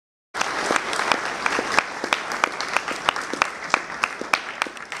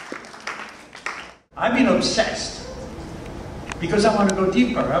I've been obsessed because I want to go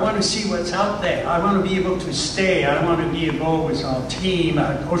deeper. I want to see what's out there. I want to be able to stay. I want to be involved with our team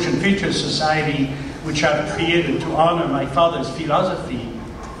at Ocean Feature Society, which I've created to honor my father's philosophy.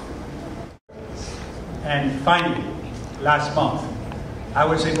 And finally, last month, I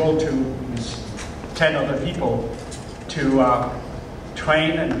was able to, with 10 other people, to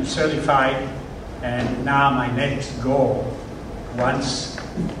train and be certified. And now my next goal, once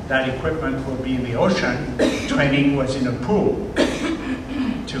that equipment will be in the ocean, training was in a pool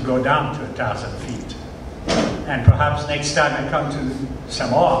to go down to 1,000 feet. And perhaps next time I come to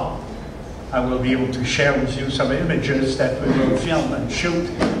Samoa, I will be able to share with you some images that we will film and shoot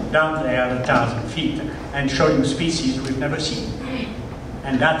down there at 1,000 feet and show you species we've never seen.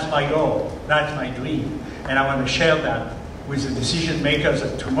 And that's my goal, that's my dream. And I want to share that with the decision makers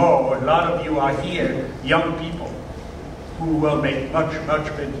of tomorrow. A lot of you are here, young people, who will make much, much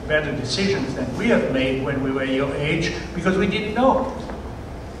better decisions than we have made when we were your age, because we didn't know.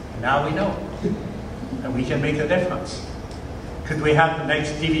 Now we know, and we can make a difference. Could we have the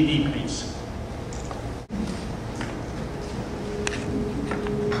next DVD, please?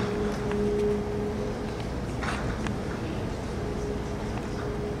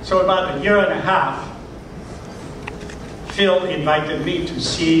 So about a year and a half, Phil invited me to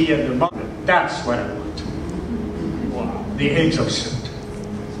see the moment. That's what I want. Wow. The exosuit.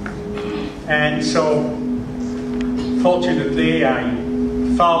 And so, fortunately, I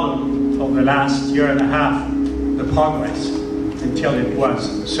followed for the last year and a half the progress until it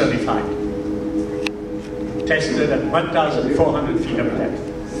was certified. Tested at 1,400 feet of depth.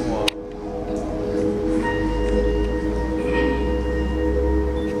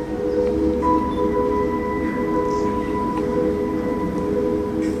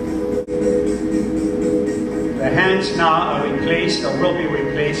 Now are replaced or will be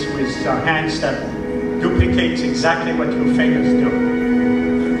replaced with hands that duplicates exactly what your fingers do.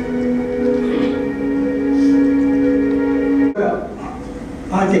 Well,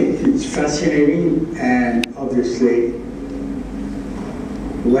 I think it's fascinating, and obviously,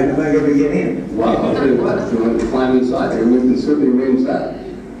 when am I going to get in? Well, I'll tell you what, if you want to climb inside there, we can certainly arrange that.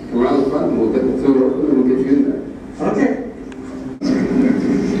 Come around the front and we'll get the food open and we'll get you in there. Okay.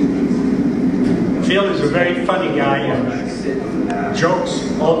 Phil is a very funny guy and jokes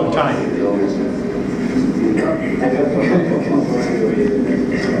all the time.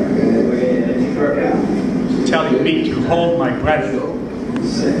 Telling me to hold my breath.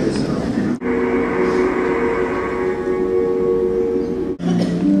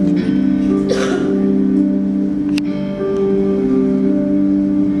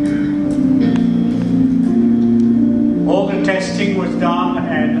 All the testing was done,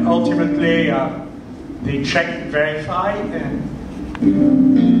 and ultimately they checked, verified, and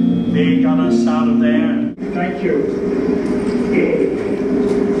they got us out of there. Thank you.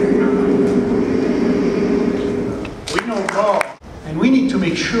 We know more, and we need to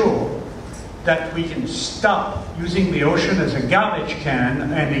make sure that we can stop using the ocean as a garbage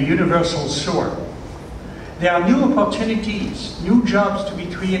can and a universal sewer. There are new opportunities, new jobs to be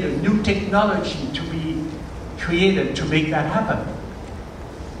created, new technology to be created to make that happen.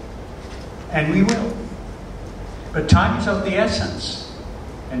 And we will. But time is of the essence.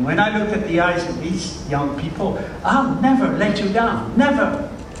 And when I look at the eyes of these young people, I'll never let you down, never.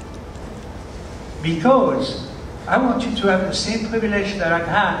 Because I want you to have the same privilege that I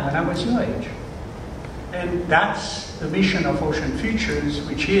had when I was your age. And that's the mission of Ocean Futures,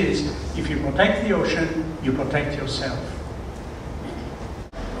 which is, if you protect the ocean, you protect yourself.